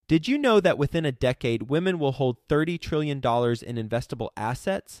Did you know that within a decade, women will hold $30 trillion in investable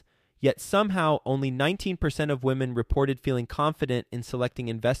assets? Yet somehow only 19% of women reported feeling confident in selecting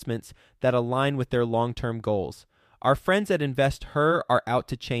investments that align with their long-term goals. Our friends at InvestHer are out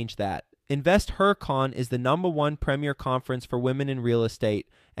to change that. InvestHerCon is the #1 premier conference for women in real estate,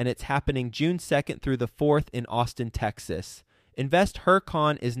 and it's happening June 2nd through the 4th in Austin, Texas.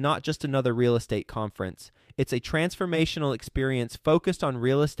 InvestHerCon is not just another real estate conference. It's a transformational experience focused on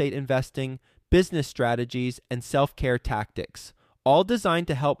real estate investing, business strategies, and self-care tactics, all designed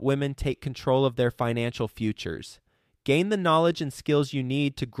to help women take control of their financial futures. Gain the knowledge and skills you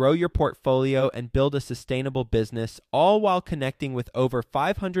need to grow your portfolio and build a sustainable business, all while connecting with over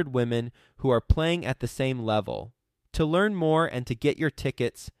 500 women who are playing at the same level. To learn more and to get your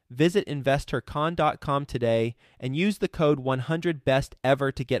tickets, visit InvestHerCon.com today and use the code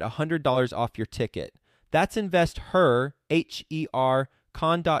 100BESTEVER to get $100 off your ticket. That's InvestHer, H-E-R,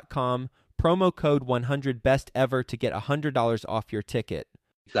 con.com, promo code 100BESTEVER to get $100 off your ticket.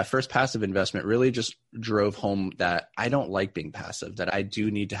 That first passive investment really just drove home that I don't like being passive, that I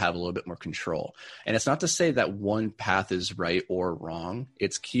do need to have a little bit more control. And it's not to say that one path is right or wrong.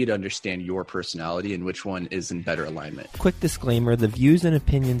 It's key to understand your personality and which one is in better alignment. Quick disclaimer, the views and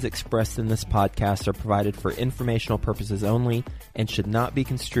opinions expressed in this podcast are provided for informational purposes only and should not be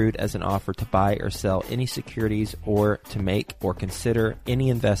construed as an offer to buy or sell any securities or to make or consider any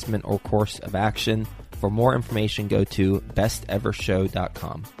investment or course of action. For more information, go to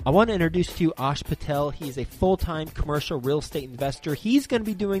bestevershow.com. I want to introduce to you Ash Patel. He's a full-time commercial real estate investor. He's going to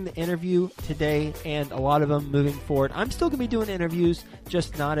be doing the interview today and a lot of them moving forward. I'm still going to be doing interviews,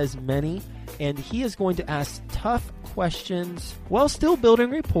 just not as many. And he is going to ask tough questions while still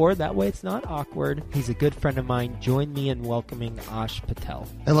building rapport. That way it's not awkward. He's a good friend of mine. Join me in welcoming Ash Patel.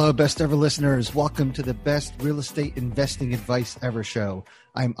 Hello, Best Ever listeners. Welcome to the Best Real Estate Investing Advice Ever show.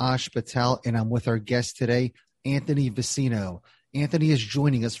 I'm Ash Patel, and I'm with our guest today, Anthony Vicino. Anthony is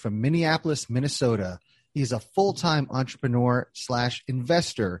joining us from Minneapolis, Minnesota. He's a full-time entrepreneur /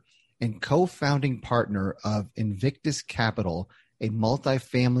 investor and co-founding partner of Invictus Capital, a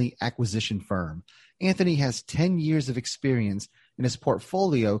multifamily acquisition firm. Anthony has 10 years of experience, and his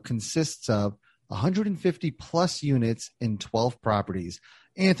portfolio consists of 150 plus units in 12 properties.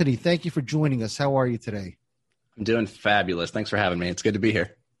 Anthony, thank you for joining us. How are you today? I'm doing fabulous. Thanks for having me. It's good to be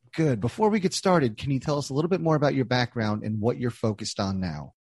here. Good. Before we get started, can you tell us a little bit more about your background and what you're focused on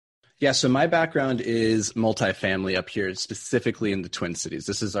now? Yeah, so my background is multifamily up here, specifically in the Twin Cities.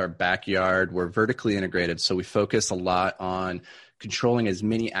 This is our backyard. We're vertically integrated, so we focus a lot on controlling as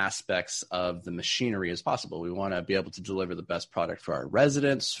many aspects of the machinery as possible. We want to be able to deliver the best product for our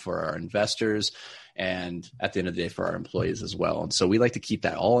residents, for our investors, and at the end of the day, for our employees as well. And so we like to keep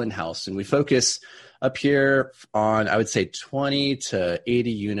that all in-house. And we focus up here on, I would say, 20 to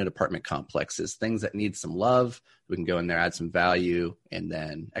 80 unit apartment complexes, things that need some love. We can go in there, add some value, and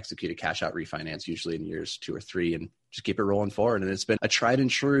then execute a cash out refinance, usually in years 2 or 3, and just keep it rolling forward. And it's been a tried and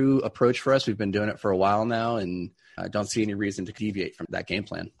true approach for us. We've been doing it for a while now, and I don't see any reason to deviate from that game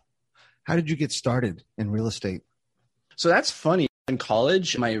plan. How did you get started in real estate? So that's funny. In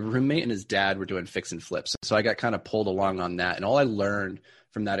college, my roommate and his dad were doing fix and flips. So I got kind of pulled along on that. And all I learned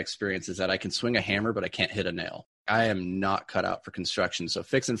from that experience is that I can swing a hammer, but I can't hit a nail. I am not cut out for construction. So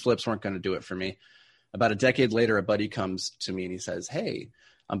fix and flips weren't going to do it for me. About a decade later, a buddy comes to me and he says, "Hey,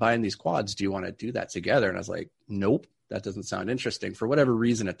 I'm buying these quads. Do you want to do that together?" And I was like, "Nope, that doesn't sound interesting." For whatever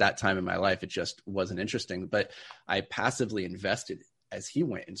reason, at that time in my life, it just wasn't interesting. But I passively invested as he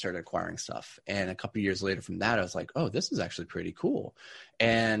went and started acquiring stuff. And a couple of years later from that, I was like, oh, this is actually pretty cool.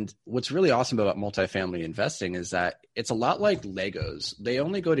 And what's really awesome about multifamily investing is that it's a lot like Legos. They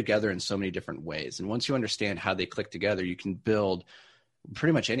only go together in so many different ways. And once you understand how they click together, you can build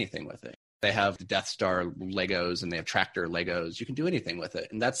pretty much anything with it. They have the Death Star Legos and they have tractor Legos. You can do anything with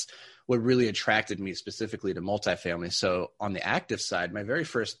it. And that's what really attracted me specifically to multifamily. So on the active side, my very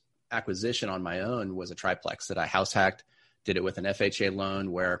first acquisition on my own was a triplex that I house hacked. Did it with an FHA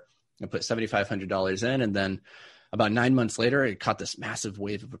loan where I put $7,500 in. And then about 9 months later, it caught this massive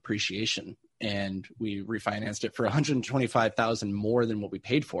wave of appreciation. And we refinanced it for $125,000 more than what we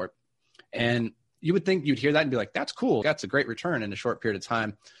paid for it. And you would think you'd hear that and be like, that's cool. That's a great return in a short period of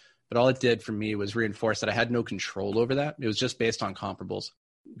time. But all it did for me was reinforce that I had no control over that. It was just based on comparables.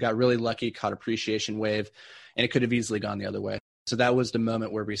 Got really lucky, caught appreciation wave, and it could have easily gone the other way. So that was the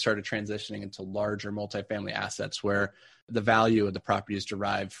moment where we started transitioning into larger multifamily assets where the value of the property is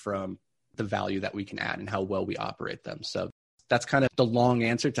derived from the value that we can add and how well we operate them. So that's kind of the long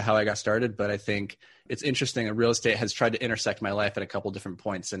answer to how I got started. But I think it's interesting. Real estate has tried to intersect my life at a couple different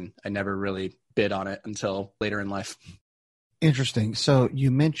points, and I never really bid on it until later in life. Interesting. So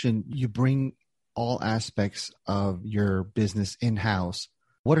you mentioned you bring all aspects of your business in-house.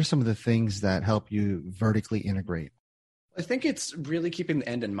 What are some of the things that help you vertically integrate? I think it's really keeping the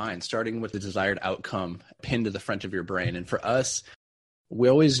end in mind, starting with the desired outcome pinned to the front of your brain. And for us, we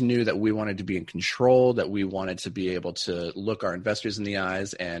always knew that we wanted to be in control, that we wanted to be able to look our investors in the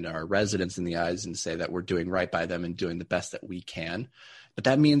eyes and our residents in the eyes and say that we're doing right by them and doing the best that we can. But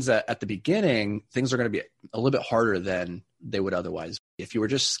that means that at the beginning, things are going to be a little bit harder than they would otherwise. If you were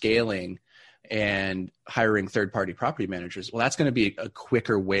just scaling and hiring third-party property managers, well, that's going to be a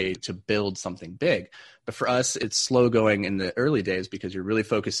quicker way to build something big. But for us, it's slow going in the early days because you're really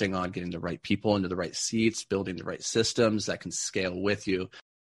focusing on getting the right people into the right seats, building the right systems that can scale with you.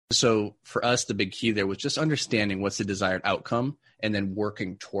 So for us, the big key there was just understanding what's the desired outcome and then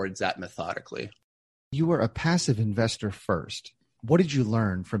working towards that methodically. You were a passive investor first. What did you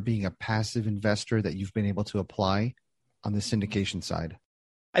learn from being a passive investor that you've been able to apply on the syndication side?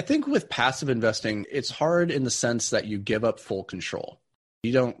 I think with passive investing, it's hard in the sense that you give up full control.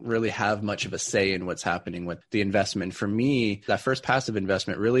 You don't really have much of a say in what's happening with the investment. For me, that first passive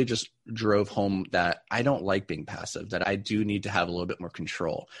investment really just drove home that I don't like being passive, that I do need to have a little bit more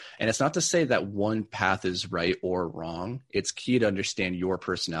control. And it's not to say that one path is right or wrong. It's key to understand your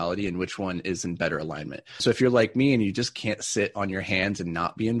personality and which one is in better alignment. So if you're like me and you just can't sit on your hands and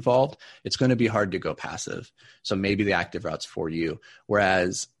not be involved, it's going to be hard to go passive. So maybe the active route's for you.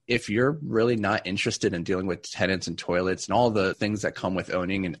 Whereas if you're really not interested in dealing with tenants and toilets and all the things that come with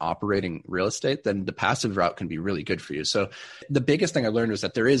owning and operating real estate, then the passive route can be really good for you. So the biggest thing I learned was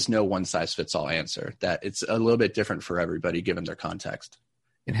that there is no one size fits all answer, that it's a little bit different for everybody given their context.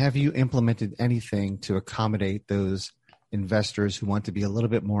 And have you implemented anything to accommodate those investors who want to be a little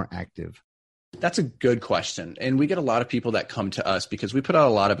bit more active? That's a good question. And we get a lot of people that come to us because we put out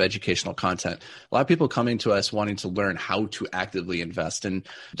a lot of educational content. A lot of people coming to us wanting to learn how to actively invest. And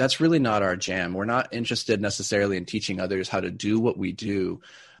that's really not our jam. We're not interested necessarily in teaching others how to do what we do,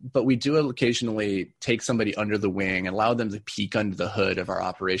 but we do occasionally take somebody under the wing and allow them to peek under the hood of our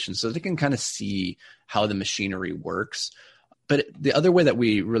operations so they can kind of see how the machinery works. But the other way that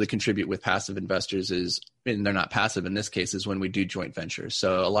we really contribute with passive investors is, and they're not passive in this case, is when we do joint ventures.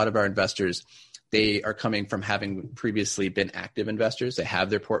 So a lot of our investors, they are coming from having previously been active investors. They have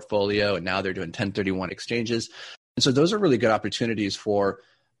their portfolio and now they're doing 1031 exchanges. And so those are really good opportunities for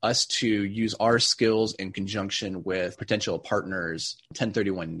us to use our skills in conjunction with potential partners'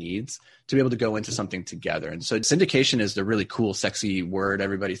 1031 needs to be able to go into something together. And so syndication is the really cool, sexy word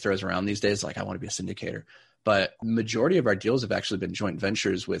everybody throws around these days. Like, I want to be a syndicator. But majority of our deals have actually been joint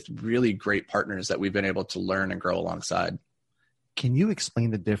ventures with really great partners that we've been able to learn and grow alongside. Can you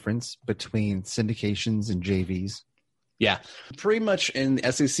explain the difference between syndications and JVs? Yeah, pretty much in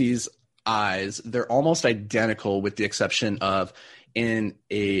the SEC's eyes, they're almost identical with the exception of in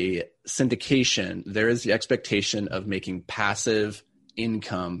a syndication, there is the expectation of making passive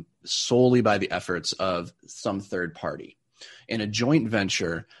income solely by the efforts of some third party. In a joint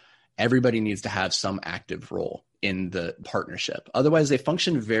venture, everybody needs to have some active role in the partnership. Otherwise, they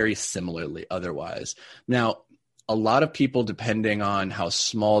function very similarly otherwise. Now, a lot of people, depending on how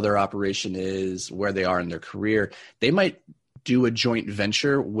small their operation is, where they are in their career, they might do a joint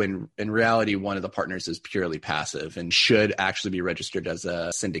venture when in reality, one of the partners is purely passive and should actually be registered as a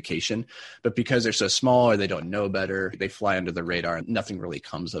syndication. But because they're so small or they don't know better, they fly under the radar and nothing really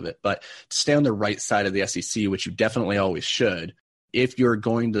comes of it. But to stay on the right side of the SEC, which you definitely always should, if you're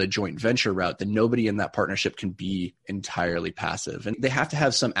going to the joint venture route, then nobody in that partnership can be entirely passive. And they have to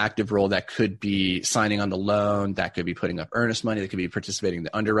have some active role that could be signing on the loan, that could be putting up earnest money, that could be participating in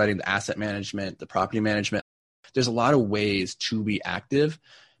the underwriting, the asset management, the property management. There's a lot of ways to be active,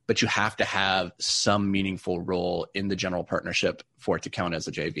 but you have to have some meaningful role in the general partnership for it to count as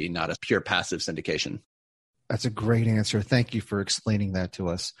a JV, not a pure passive syndication. That's a great answer. Thank you for explaining that to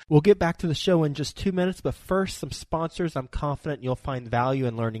us. We'll get back to the show in just 2 minutes, but first, some sponsors I'm confident you'll find value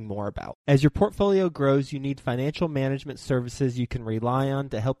in learning more about. As your portfolio grows, you need financial management services you can rely on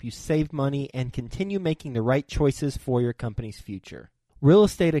to help you save money and continue making the right choices for your company's future.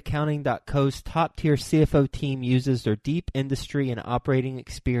 RealestateAccounting.co's top-tier CFO team uses their deep industry and operating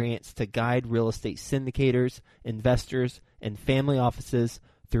experience to guide real estate syndicators, investors, and family offices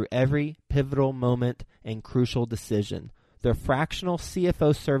through every pivotal moment and crucial decision. Their fractional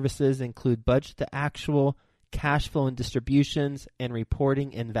CFO services include budget to actual, cash flow and distributions, and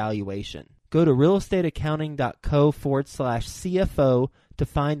reporting and valuation. Go to realestateaccounting.co/CFO to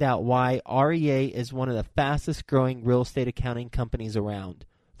find out why REA is one of the fastest growing real estate accounting companies around.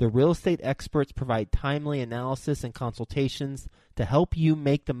 The real estate experts provide timely analysis and consultations to help you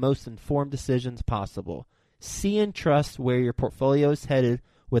make the most informed decisions possible. See and trust where your portfolio is headed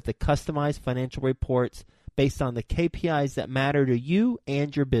with the customized financial reports based on the KPIs that matter to you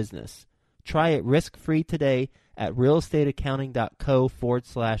and your business. Try it risk-free today at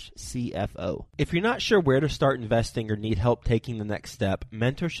realestateaccounting.co/CFO. If you're not sure where to start investing or need help taking the next step,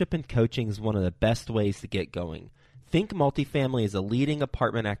 mentorship and coaching is one of the best ways to get going. Think Multifamily is a leading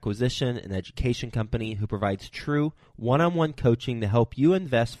apartment acquisition and education company who provides true one-on-one coaching to help you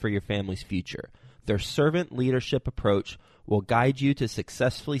invest for your family's future. Their servant leadership approach will guide you to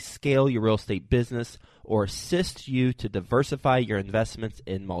successfully scale your real estate business or assist you to diversify your investments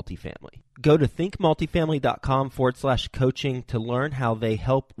in multifamily. Go to thinkmultifamily.com/coaching to learn how they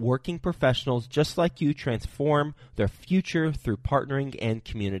help working professionals just like you transform their future through partnering and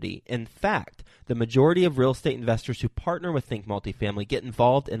community. In fact, the majority of real estate investors who partner with Think Multifamily get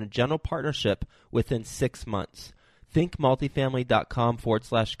involved in a general partnership within 6 months.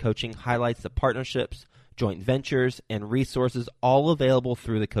 thinkmultifamily.com/coaching highlights the partnerships, joint ventures, and resources all available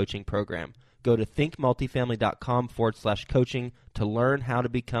through the coaching program. Go to thinkmultifamily.com/coaching to learn how to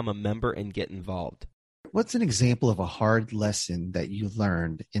become a member and get involved. What's an example of a hard lesson that you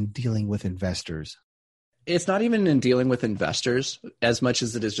learned in dealing with investors? It's not even in dealing with investors as much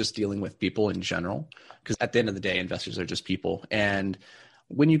as it is just dealing with people in general. Because at the end of the day, investors are just people. And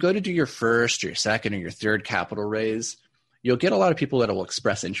when you go to do your first or your second or your third capital raise, you'll get a lot of people that will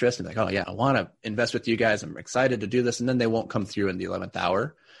express interest and be like, oh yeah, I want to invest with you guys. I'm excited to do this. And then they won't come through in the 11th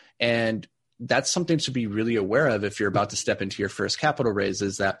hour. And that's something to be really aware of if you're about to step into your first capital raise,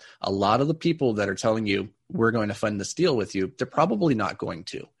 is that a lot of the people that are telling you we're going to fund this deal with you, they're probably not going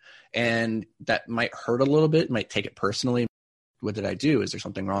to. And that might hurt a little bit, might take it personally. What did I do? Is there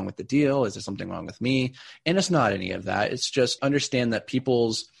something wrong with the deal? Is there something wrong with me? And it's not any of that. It's just understand that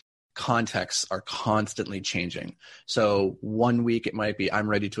people's contexts are constantly changing. So one week it might be, I'm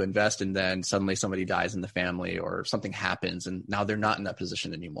ready to invest, and then suddenly somebody dies in the family or something happens and now they're not in that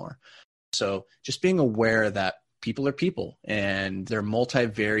position anymore. So just being aware that people are people and they're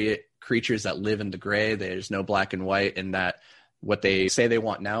multivariate creatures that live in the gray. There's no black and white, and that what they say they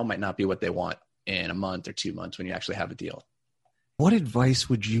want now might not be what they want in a month or 2 months when you actually have a deal. What advice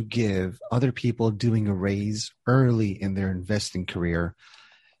would you give other people doing a raise early in their investing career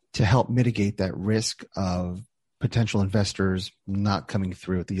to help mitigate that risk of potential investors not coming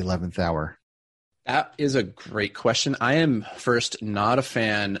through at the 11th hour? That is a great question. I am first not a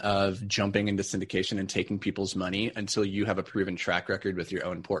fan of jumping into syndication and taking people's money until you have a proven track record with your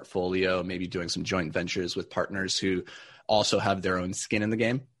own portfolio, maybe doing some joint ventures with partners who also have their own skin in the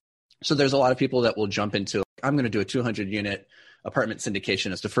game. So there's a lot of people that will jump into, I'm going to do a 200 unit apartment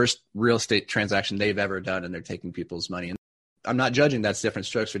syndication. It's the first real estate transaction they've ever done, and they're taking people's money. And I'm not judging, that's different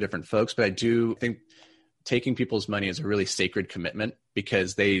strokes for different folks, but I do think taking people's money is a really sacred commitment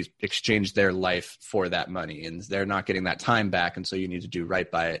because they exchanged their life for that money and they're not getting that time back. And so you need to do right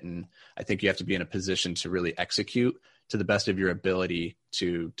by it. And I think you have to be in a position to really execute to the best of your ability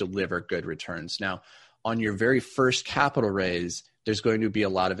to deliver good returns. Now, on your very first capital raise, there's going to be a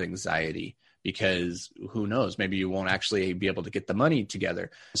lot of anxiety because who knows, maybe you won't actually be able to get the money together.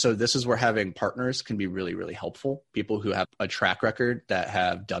 So this is where having partners can be really, really helpful. People who have a track record that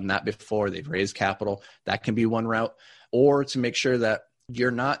have done that before, they've raised capital, that can be one route. Or to make sure that you're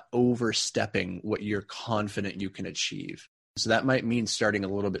not overstepping what you're confident you can achieve. So that might mean starting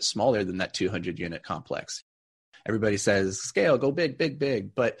a little bit smaller than that 200 unit complex. Everybody says scale, go big, big,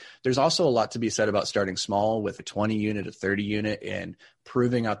 big. But there's also a lot to be said about starting small with a 20 unit, a 30 unit, and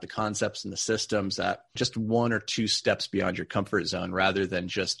proving out the concepts and the systems that just 1 or 2 steps beyond your comfort zone, rather than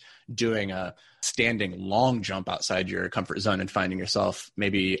just doing a standing long jump outside your comfort zone and finding yourself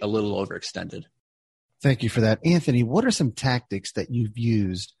maybe a little overextended. Thank you for that. Anthony, what are some tactics that you've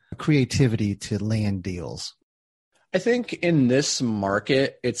used, creativity, to land deals? I think in this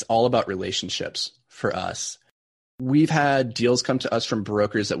market, it's all about relationships for us. We've had deals come to us from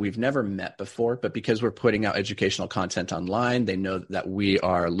brokers that we've never met before, but because we're putting out educational content online, they know that we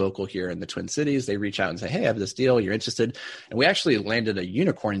are local here in the Twin Cities. They reach out and say, hey, I have this deal, you're interested? And we actually landed a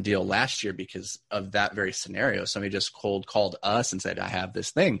unicorn deal last year because of that very scenario. Somebody just cold called us and said, I have this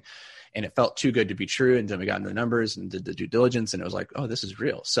thing. And it felt too good to be true. And then we got into the numbers and did the due diligence, and it was like, oh, this is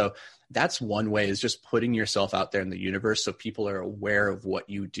real. So that's one way, is just putting yourself out there in the universe so people are aware of what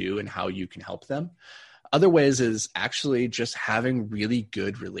you do and how you can help them. Other ways is actually just having really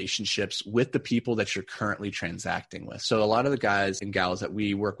good relationships with the people that you're currently transacting with. So a lot of the guys and gals that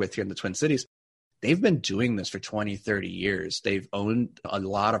we work with here in the Twin Cities, they've been doing this for 20, 30 years. They've owned a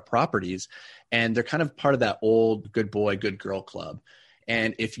lot of properties, and they're kind of part of that old good boy, good girl club.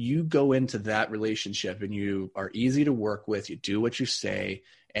 And if you go into that relationship and you are easy to work with, you do what you say,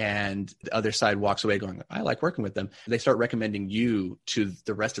 and the other side walks away going, I like working with them. They start recommending you to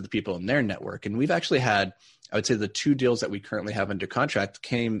the rest of the people in their network. And we've actually had, I would say the 2 deals that we currently have under contract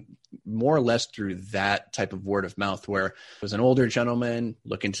came more or less through that type of word of mouth, where it was an older gentleman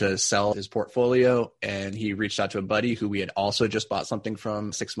looking to sell his portfolio. And he reached out to a buddy who we had also just bought something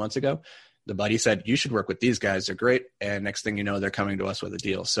from 6 months ago. The buddy said, you should work with these guys. They're great. And next thing you know, they're coming to us with a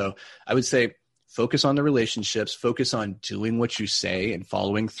deal. So I would say focus on the relationships, focus on doing what you say and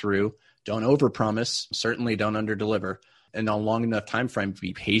following through. Don't overpromise, certainly don't underdeliver. And on a long enough time frame,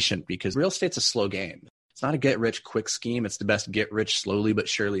 be patient, because real estate's a slow game. It's not a get rich quick scheme. It's the best get rich slowly but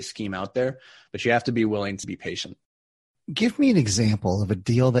surely scheme out there. But you have to be willing to be patient. Give me an example of a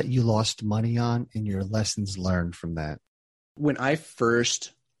deal that you lost money on and your lessons learned from that. When I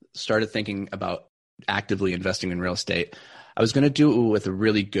first started thinking about actively investing in real estate, I was going to do it with a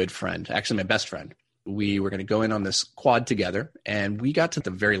really good friend, actually my best friend. We were going to go in on this quad together, and we got to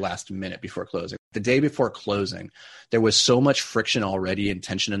the very last minute before closing. The day before closing, there was so much friction already and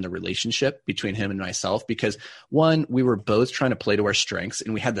tension in the relationship between him and myself, because one, we were both trying to play to our strengths,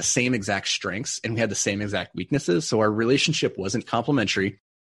 and we had the same exact strengths and we had the same exact weaknesses. So our relationship wasn't complementary,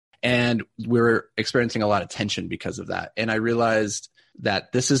 and we were experiencing a lot of tension because of that. And I realized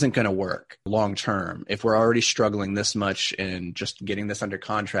that this isn't going to work long term. If we're already struggling this much in just getting this under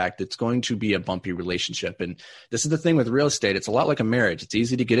contract, it's going to be a bumpy relationship. And this is the thing with real estate. It's a lot like a marriage. It's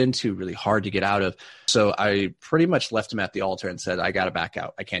easy to get into, really hard to get out of. So I pretty much left him at the altar and said, I got to back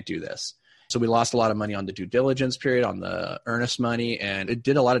out. I can't do this. So we lost a lot of money on the due diligence period, on the earnest money, and it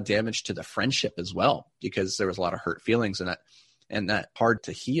did a lot of damage to the friendship as well, because there was a lot of hurt feelings in it, and that hard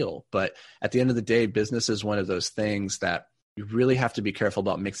to heal. But at the end of the day, business is one of those things that you really have to be careful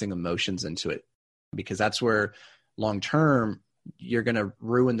about mixing emotions into it, because that's where long-term you're going to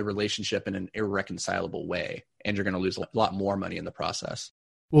ruin the relationship in an irreconcilable way, and you're going to lose a lot more money in the process.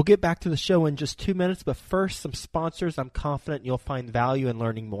 We'll get back to the show in just 2 minutes, but first, some sponsors I'm confident you'll find value in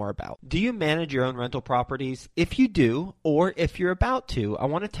learning more about. Do you manage your own rental properties? If you do, or if you're about to, I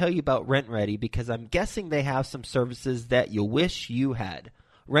want to tell you about RentRedi, because I'm guessing they have some services that you wish you had.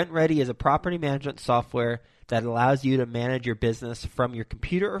 RentRedi is a property management software that allows you to manage your business from your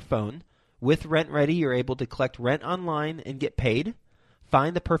computer or phone. With RentRedi, you're able to collect rent online and get paid,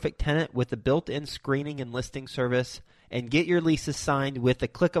 find the perfect tenant with the built-in screening and listing service, and get your leases signed with the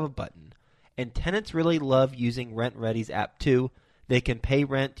click of a button. And tenants really love using RentRedi's app too. They can pay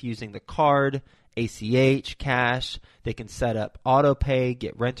rent using the card, ACH, cash. They can set up auto pay,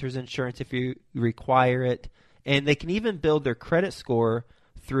 get renter's insurance if you require it, and they can even build their credit score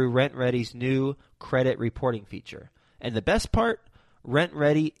through RentRedi's new credit reporting feature. And the best part,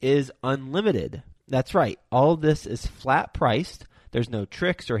 RentRedi is unlimited. That's right. All of this is flat priced. There's no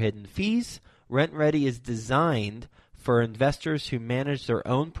tricks or hidden fees. RentRedi is designed for investors who manage their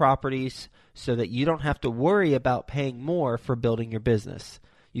own properties so that you don't have to worry about paying more for building your business.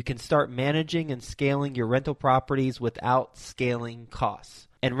 You can start managing and scaling your rental properties without scaling costs.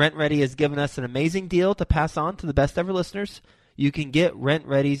 And RentRedi has given us an amazing deal to pass on to the best ever listeners. You can get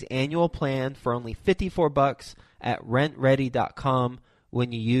RentRedi's annual plan for only $54 at rentredi.com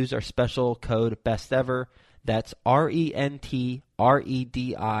when you use our special code BESTEVER. That's Rentredi.com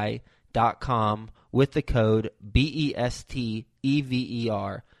with the code BESTEVER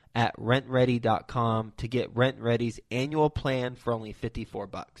at rentredi.com to get RentRedi's annual plan for only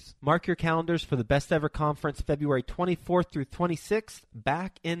 $54. Mark your calendars for the Best Ever Conference February 24th through 26th,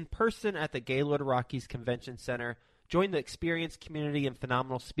 back in person at the Gaylord Rockies Convention Center. Join the experienced community and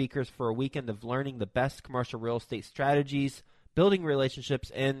phenomenal speakers for a weekend of learning the best commercial real estate strategies, building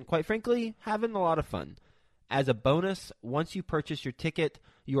relationships, and quite frankly, having a lot of fun. As a bonus, once you purchase your ticket,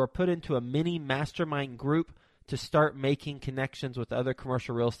 you are put into a mini mastermind group to start making connections with other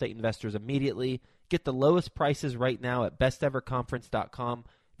commercial real estate investors immediately. Get the lowest prices right now at besteverconference.com.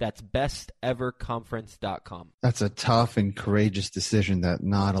 That's besteverconference.com. That's a tough and courageous decision that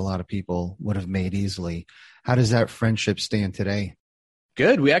not a lot of people would have made easily. How does that friendship stand today?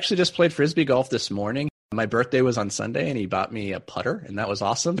 Good. We actually just played Frisbee golf this morning. My birthday was on Sunday, and he bought me a putter, and that was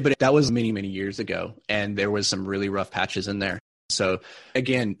awesome. But that was many, many years ago, and there was some really rough patches in there. So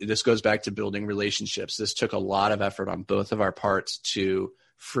again, this goes back to building relationships. This took a lot of effort on both of our parts to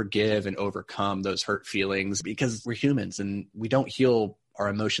forgive and overcome those hurt feelings, because we're humans and we don't heal our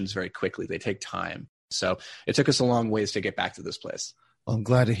emotions very quickly. They take time. So it took us a long ways to get back to this place. Well, I'm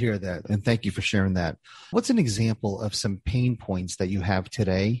glad to hear that. And thank you for sharing that. What's an example of some pain points that you have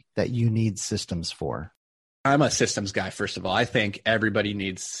today that you need systems for? I'm a systems guy, first of all. I think everybody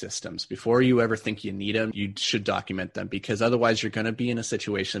needs systems. Before you ever think you need them, you should document them, because otherwise you're going to be in a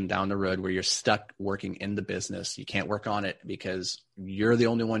situation down the road where you're stuck working in the business. You can't work on it because you're the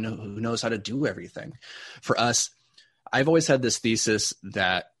only one who knows how to do everything. For us, I've always had this thesis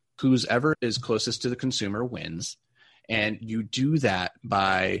that whoever is closest to the consumer wins. And you do that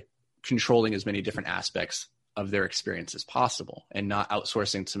by controlling as many different aspects of their experience as possible and not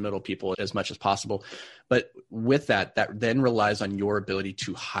outsourcing to middle people as much as possible. But with that then relies on your ability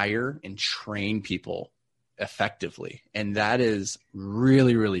to hire and train people effectively. And that is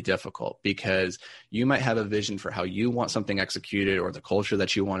really, really difficult, because you might have a vision for how you want something executed or the culture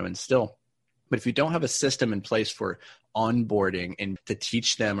that you want to instill. But if you don't have a system in place for onboarding and to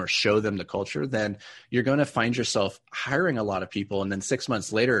teach them or show them the culture, then you're going to find yourself hiring a lot of people. And then 6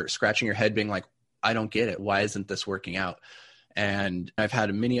 months later, scratching your head being like, I don't get it. Why isn't this working out? And I've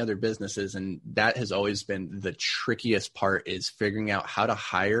had many other businesses, and that has always been the trickiest part, is figuring out how to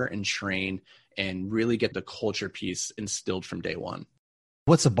hire and train and really get the culture piece instilled from day one.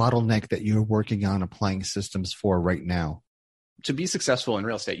 What's a bottleneck that you're working on applying systems for right now? To be successful in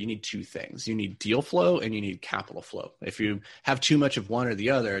real estate, you need two things. You need deal flow and you need capital flow. If you have too much of one or the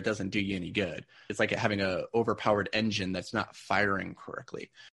other, it doesn't do you any good. It's like having an overpowered engine that's not firing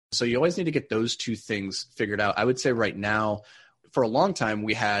correctly. So you always need to get those two things figured out. I would say right now, for a long time,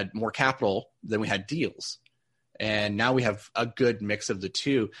 we had more capital than we had deals. And now we have a good mix of the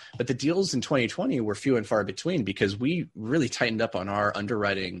two. But the deals in 2020 were few and far between, because we really tightened up on our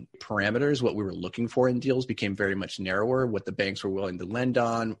underwriting parameters. What we were looking for in deals became very much narrower. What the banks were willing to lend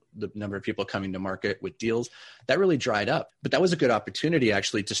on, the number of people coming to market with deals, that really dried up. But that was a good opportunity,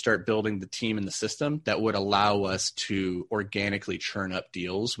 actually, to start building the team and the system that would allow us to organically churn up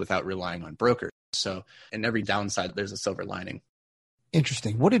deals without relying on brokers. So in every downside, there's a silver lining.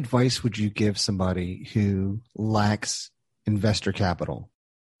 Interesting. What advice would you give somebody who lacks investor capital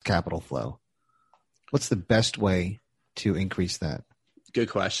flow? What's the best way to increase that? Good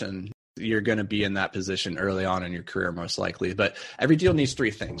question. You're going to be in that position early on in your career, most likely. But every deal needs three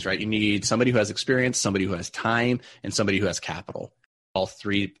things, right? You need somebody who has experience, somebody who has time, and somebody who has capital. All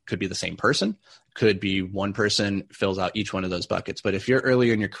three could be the same person. Could be one person fills out each one of those buckets. But if you're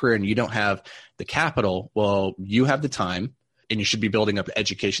early in your career and you don't have the capital, well, you have the time, and you should be building up the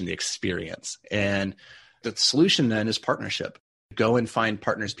education, the experience. And the solution then is partnership. Go and find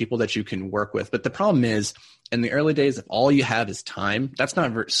partners, people that you can work with. But the problem is, in the early days, if all you have is time, that's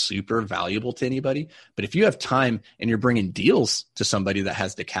not super valuable to anybody. But if you have time and you're bringing deals to somebody that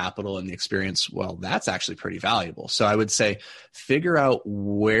has the capital and the experience, well, that's actually pretty valuable. So I would say figure out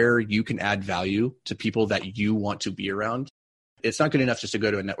where you can add value to people that you want to be around. It's not good enough just to go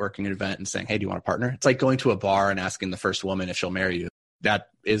to a networking event and saying, hey, do you want a partner? It's like going to a bar and asking the first woman if she'll marry you. That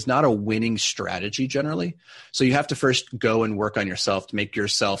is not a winning strategy generally. So you have to first go and work on yourself to make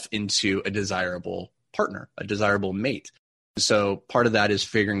yourself into a desirable partner, a desirable mate. So part of that is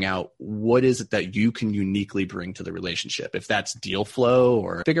figuring out what is it that you can uniquely bring to the relationship. If that's deal flow,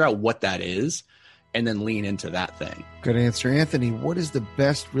 or figure out what that is and then lean into that thing. Good answer. Anthony, what is the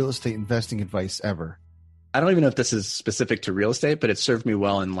best real estate investing advice ever? I don't even know if this is specific to real estate, but it served me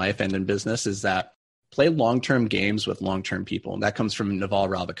well in life and in business, is that play long-term games with long-term people. And that comes from Naval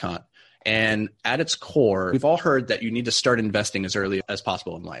Ravikant. And at its core, we've all heard that you need to start investing as early as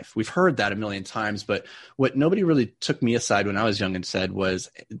possible in life. We've heard that a million times, but what nobody really took me aside when I was young and said was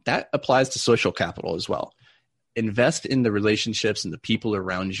that applies to social capital as well. Invest in the relationships and the people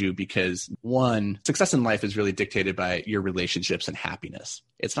around you, because one, success in life is really dictated by your relationships and happiness.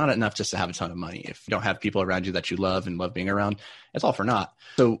 It's not enough just to have a ton of money. If you don't have people around you that you love and love being around, it's all for naught.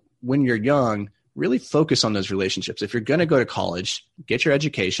 So when you're young, really focus on those relationships. If you're going to go to college, get your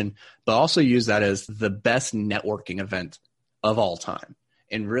education, but also use that as the best networking event of all time,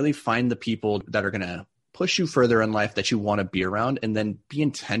 and really find the people that are going to push you further in life that you want to be around, and then be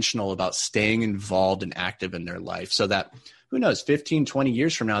intentional about staying involved and active in their life, so that, who knows, 15, 20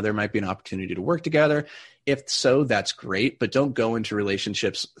 years from now, there might be an opportunity to work together. If so, that's great, but don't go into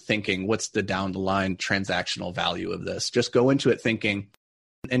relationships thinking, what's the down the line transactional value of this? Just go into it thinking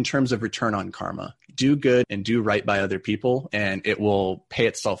in terms of return on karma. Do good and do right by other people, and it will pay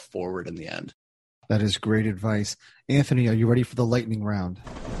itself forward in the end. That is great advice. Anthony, are you ready for the lightning round?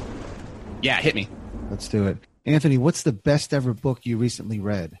 Yeah, hit me. Let's do it. Anthony, what's the best ever book you recently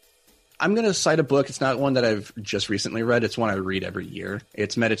read? I'm going to cite a book. It's not one that I've just recently read. It's one I read every year.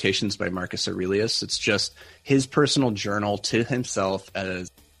 It's Meditations by Marcus Aurelius. It's just his personal journal to himself as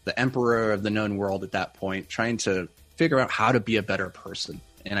the emperor of the known world at that point, trying to figure out how to be a better person.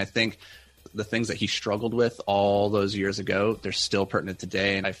 And I think the things that he struggled with all those years ago, they're still pertinent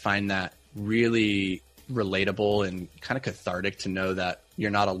today. And I find that really relatable and kind of cathartic to know that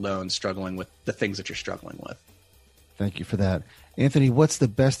you're not alone struggling with the things that you're struggling with. Thank you for that. Anthony, what's the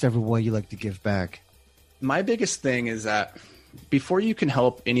best ever way you like to give back? My biggest thing is that before you can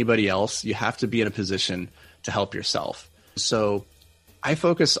help anybody else, you have to be in a position to help yourself. So I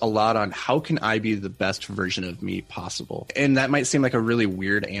focus a lot on how can I be the best version of me possible? And that might seem like a really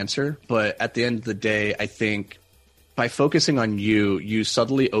weird answer, but at the end of the day, I think by focusing on you, you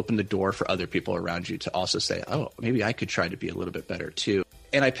subtly open the door for other people around you to also say, oh, maybe I could try to be a little bit better too.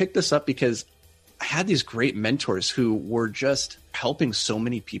 And I picked this up because I had these great mentors who were just helping so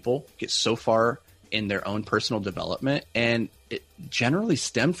many people get so far in their own personal development. And it generally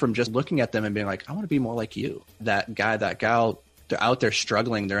stemmed from just looking at them and being like, I want to be more like you. That guy, that gal, they're out there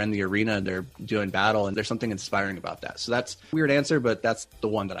struggling. They're in the arena. They're doing battle. And there's something inspiring about that. So that's a weird answer, but that's the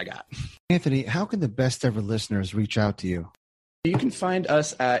one that I got. Anthony, how can the best ever listeners reach out to you? You can find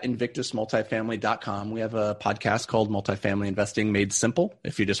us at invictusmultifamily.com. We have a podcast called Multifamily Investing Made Simple.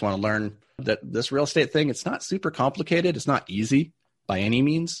 If you just want to learn that this real estate thing, it's not super complicated. It's not easy by any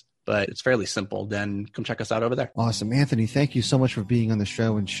means, but it's fairly simple. Then come check us out over there. Awesome. Anthony, thank you so much for being on the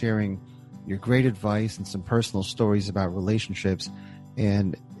show and sharing your great advice and some personal stories about relationships.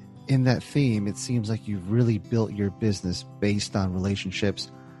 And in that theme, it seems like you've really built your business based on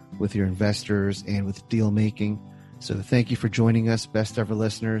relationships with your investors and with deal making. So thank you for joining us, best ever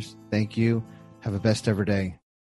listeners. Thank you. Have a best ever day.